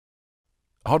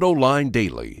AutoLine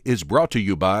Daily is brought to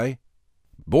you by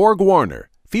Borg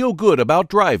Warner, feel good about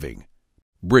driving.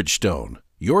 Bridgestone,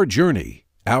 your journey,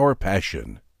 our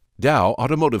passion. Dow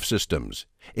Automotive Systems,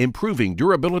 improving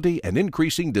durability and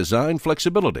increasing design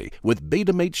flexibility with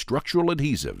Betamate structural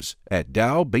adhesives at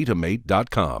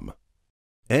dowbetamate.com.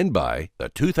 And by the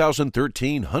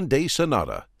 2013 Hyundai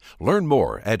Sonata. Learn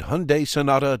more at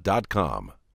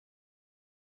HyundaiSonata.com.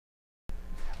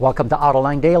 Welcome to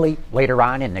AutoLine Daily. Later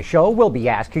on in the show, we'll be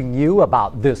asking you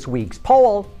about this week's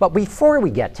poll. But before we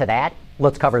get to that,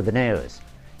 let's cover the news.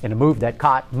 In a move that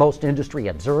caught most industry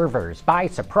observers by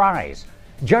surprise,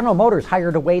 General Motors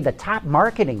hired away the top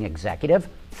marketing executive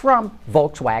from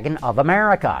Volkswagen of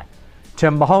America.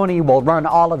 Tim Mahoney will run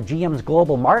all of GM's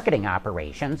global marketing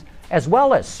operations, as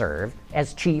well as serve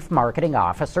as Chief Marketing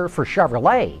Officer for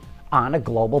Chevrolet on a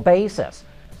global basis.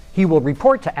 He will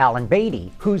report to Alan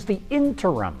Beatty, who's the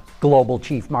interim Global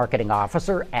Chief Marketing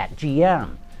Officer at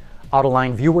GM.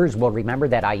 AutoLine viewers will remember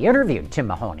that I interviewed Tim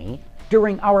Mahoney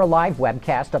during our live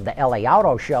webcast of the LA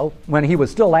Auto Show when he was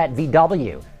still at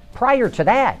VW. Prior to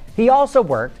that, he also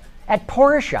worked at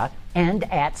Porsche and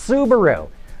at Subaru.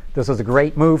 This is a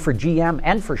great move for GM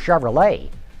and for Chevrolet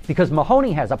because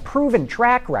Mahoney has a proven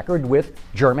track record with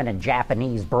German and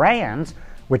Japanese brands,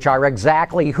 which are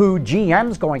exactly who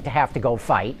GM's going to have to go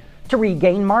fight to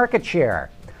regain market share.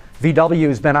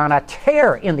 VW's been on a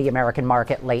tear in the American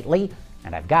market lately,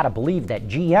 and I've got to believe that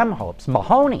GM hopes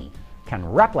Mahoney can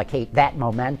replicate that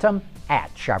momentum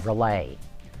at Chevrolet.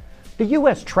 The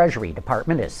U.S. Treasury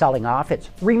Department is selling off its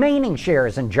remaining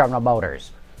shares in General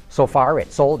Motors. So far,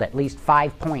 it sold at least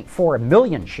 5.4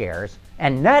 million shares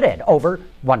and netted over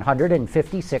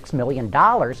 $156 million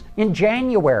in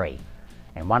January.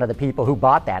 And one of the people who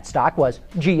bought that stock was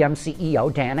GM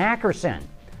CEO Dan Akerson.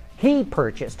 He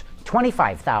purchased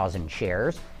 25,000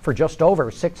 shares for just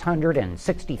over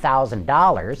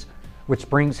 $660,000, which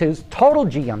brings his total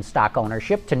GM stock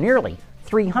ownership to nearly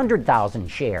 300,000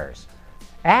 shares.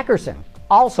 Akerson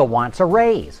also wants a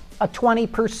raise, a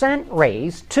 20%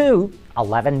 raise to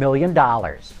 $11 million.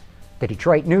 The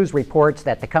Detroit News reports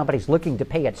that the company's looking to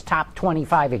pay its top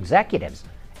 25 executives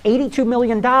 $82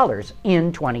 million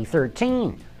in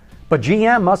 2013. But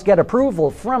GM must get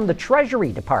approval from the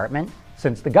Treasury Department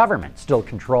since the government still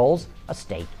controls a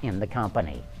stake in the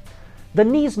company. The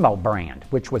Nismo brand,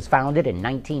 which was founded in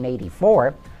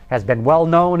 1984, has been well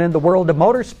known in the world of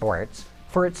motorsports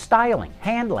for its styling,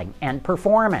 handling, and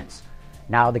performance.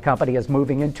 Now the company is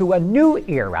moving into a new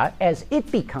era as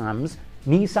it becomes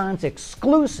Nissan's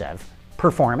exclusive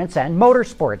performance and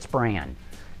motorsports brand.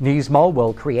 Nismo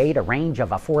will create a range of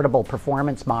affordable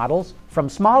performance models from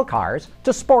small cars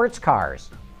to sports cars.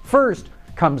 First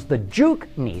comes the Juke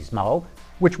Nismo,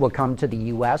 which will come to the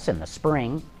U.S. in the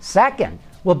spring. Second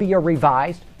will be a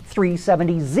revised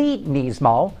 370Z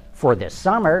Nismo for this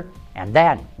summer. And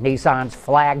then Nissan's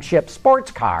flagship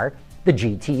sports car, the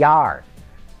GTR.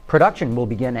 Production will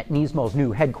begin at Nismo's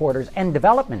new headquarters and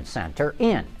development center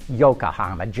in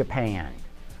Yokohama, Japan.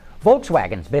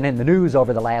 Volkswagen's been in the news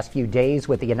over the last few days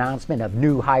with the announcement of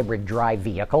new hybrid drive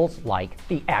vehicles like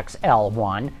the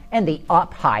XL1 and the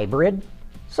Up Hybrid.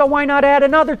 So why not add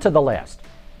another to the list?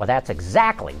 Well, that's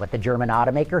exactly what the German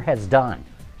automaker has done.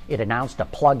 It announced a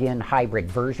plug-in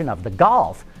hybrid version of the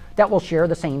Golf that will share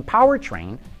the same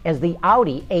powertrain as the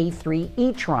Audi A3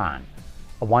 e-tron.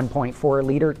 A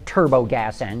 1.4-liter turbo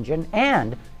gas engine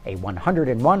and a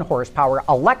 101 horsepower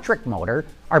electric motor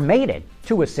are mated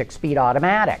to a 6-speed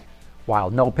automatic.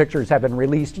 While no pictures have been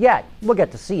released yet, we'll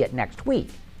get to see it next week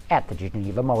at the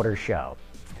Geneva Motor Show.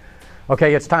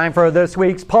 Okay, it's time for this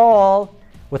week's poll.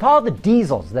 With all the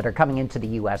diesels that are coming into the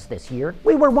U.S. this year,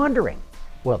 we were wondering,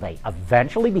 will they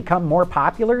eventually become more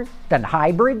popular than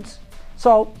hybrids?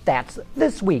 So that's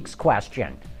this week's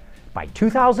question. By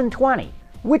 2020,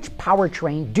 which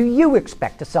powertrain do you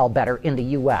expect to sell better in the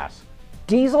U.S.?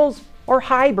 Diesels or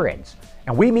hybrids?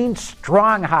 And we mean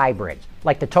strong hybrids,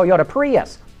 like the Toyota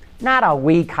Prius. Not a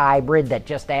weak hybrid that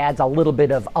just adds a little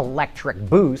bit of electric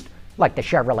boost, like the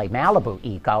Chevrolet Malibu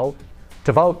Eco.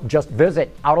 To vote, just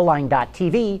visit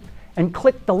Autoline.tv and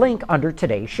click the link under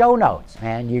today's show notes.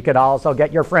 And you can also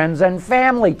get your friends and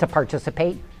family to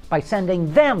participate by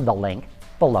sending them the link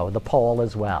below the poll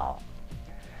as well.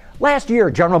 Last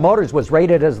year, General Motors was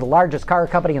rated as the largest car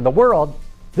company in the world.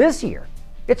 This year,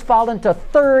 it's fallen to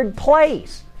third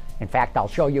place. In fact, I'll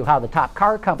show you how the top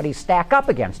car companies stack up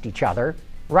against each other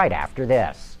right after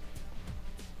this.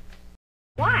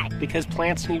 Why? Because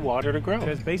plants need water to grow.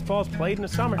 Because baseball's played in the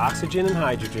summer. Oxygen and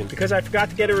hydrogen. Because I forgot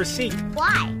to get a receipt.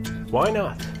 Why? Why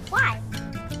not? Why?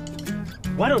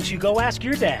 Why don't you go ask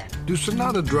your dad? Do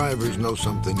Sonata drivers know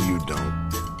something you don't?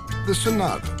 The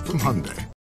Sonata from Hyundai.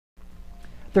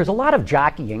 There's a lot of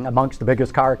jockeying amongst the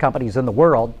biggest car companies in the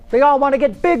world. They all want to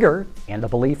get bigger in the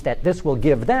belief that this will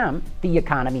give them the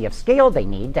economy of scale they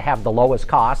need to have the lowest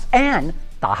costs and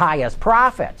the highest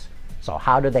profits. So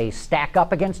how do they stack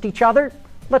up against each other?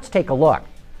 Let's take a look.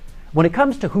 When it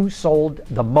comes to who sold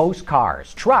the most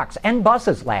cars, trucks, and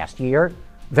buses last year,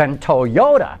 then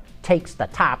Toyota takes the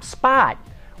top spot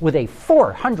with a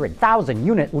 400,000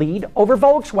 unit lead over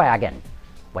Volkswagen.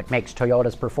 What makes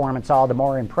Toyota's performance all the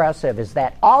more impressive is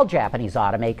that all Japanese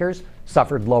automakers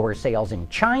suffered lower sales in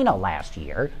China last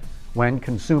year when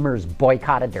consumers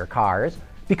boycotted their cars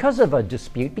because of a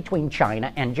dispute between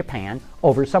China and Japan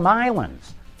over some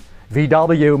islands.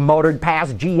 VW motored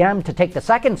past GM to take the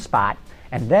second spot,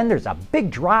 and then there's a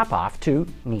big drop-off to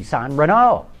Nissan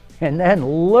Renault. And then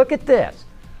look at this.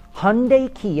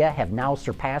 Hyundai Kia have now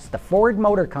surpassed the Ford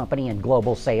Motor Company in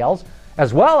global sales,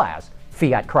 as well as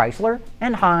Fiat Chrysler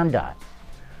and Honda.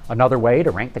 Another way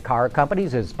to rank the car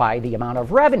companies is by the amount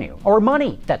of revenue or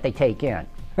money that they take in.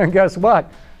 And guess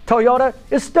what? Toyota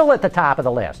is still at the top of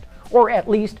the list, or at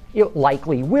least it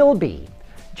likely will be.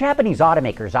 Japanese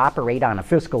automakers operate on a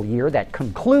fiscal year that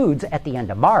concludes at the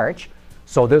end of March,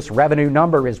 so this revenue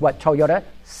number is what Toyota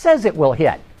says it will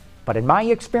hit. But in my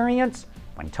experience,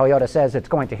 when Toyota says it's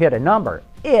going to hit a number,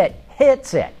 it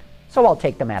hits it. So I'll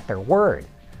take them at their word.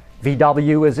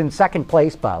 VW is in second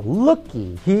place, but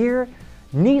looky here,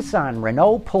 Nissan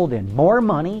Renault pulled in more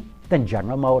money than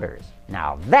General Motors.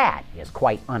 Now that is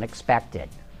quite unexpected.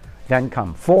 Then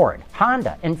come Ford,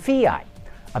 Honda, and Fiat.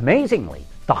 Amazingly,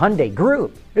 the Hyundai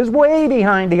Group is way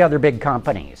behind the other big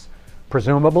companies.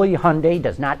 Presumably, Hyundai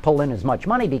does not pull in as much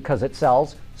money because it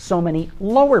sells so many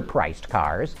lower-priced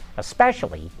cars,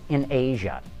 especially in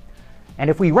Asia. And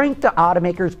if we rank the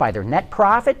automakers by their net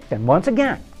profit, then once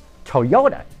again,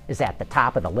 Toyota is at the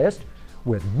top of the list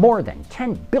with more than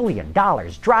 $10 billion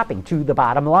dropping to the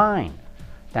bottom line.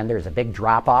 Then there's a big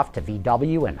drop-off to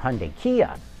VW and Hyundai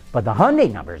Kia, but the Hyundai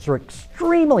numbers are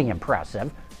extremely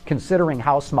impressive considering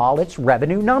how small its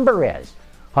revenue number is.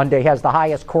 Hyundai has the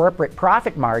highest corporate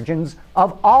profit margins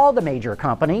of all the major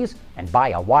companies, and by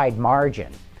a wide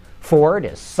margin. Ford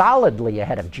is solidly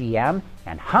ahead of GM,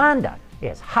 and Honda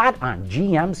is hot on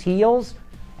GM's heels,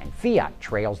 and Fiat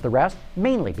trails the rest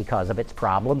mainly because of its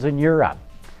problems in Europe.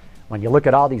 When you look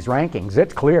at all these rankings,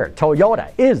 it's clear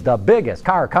Toyota is the biggest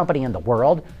car company in the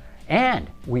world, and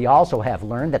we also have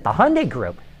learned that the Hyundai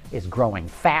Group is growing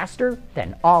faster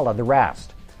than all of the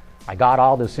rest. I got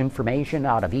all this information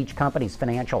out of each company's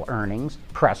financial earnings,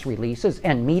 press releases,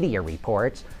 and media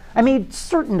reports. I made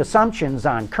certain assumptions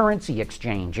on currency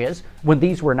exchanges when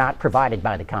these were not provided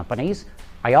by the companies.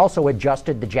 I also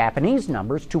adjusted the Japanese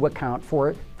numbers to account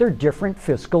for their different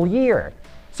fiscal year.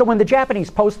 So when the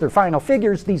Japanese post their final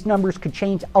figures, these numbers could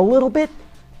change a little bit,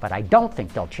 but I don't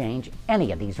think they'll change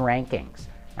any of these rankings.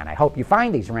 And I hope you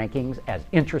find these rankings as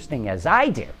interesting as I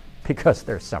do, because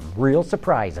there's some real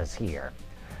surprises here.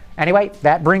 Anyway,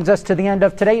 that brings us to the end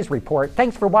of today's report.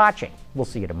 Thanks for watching. We'll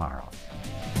see you tomorrow.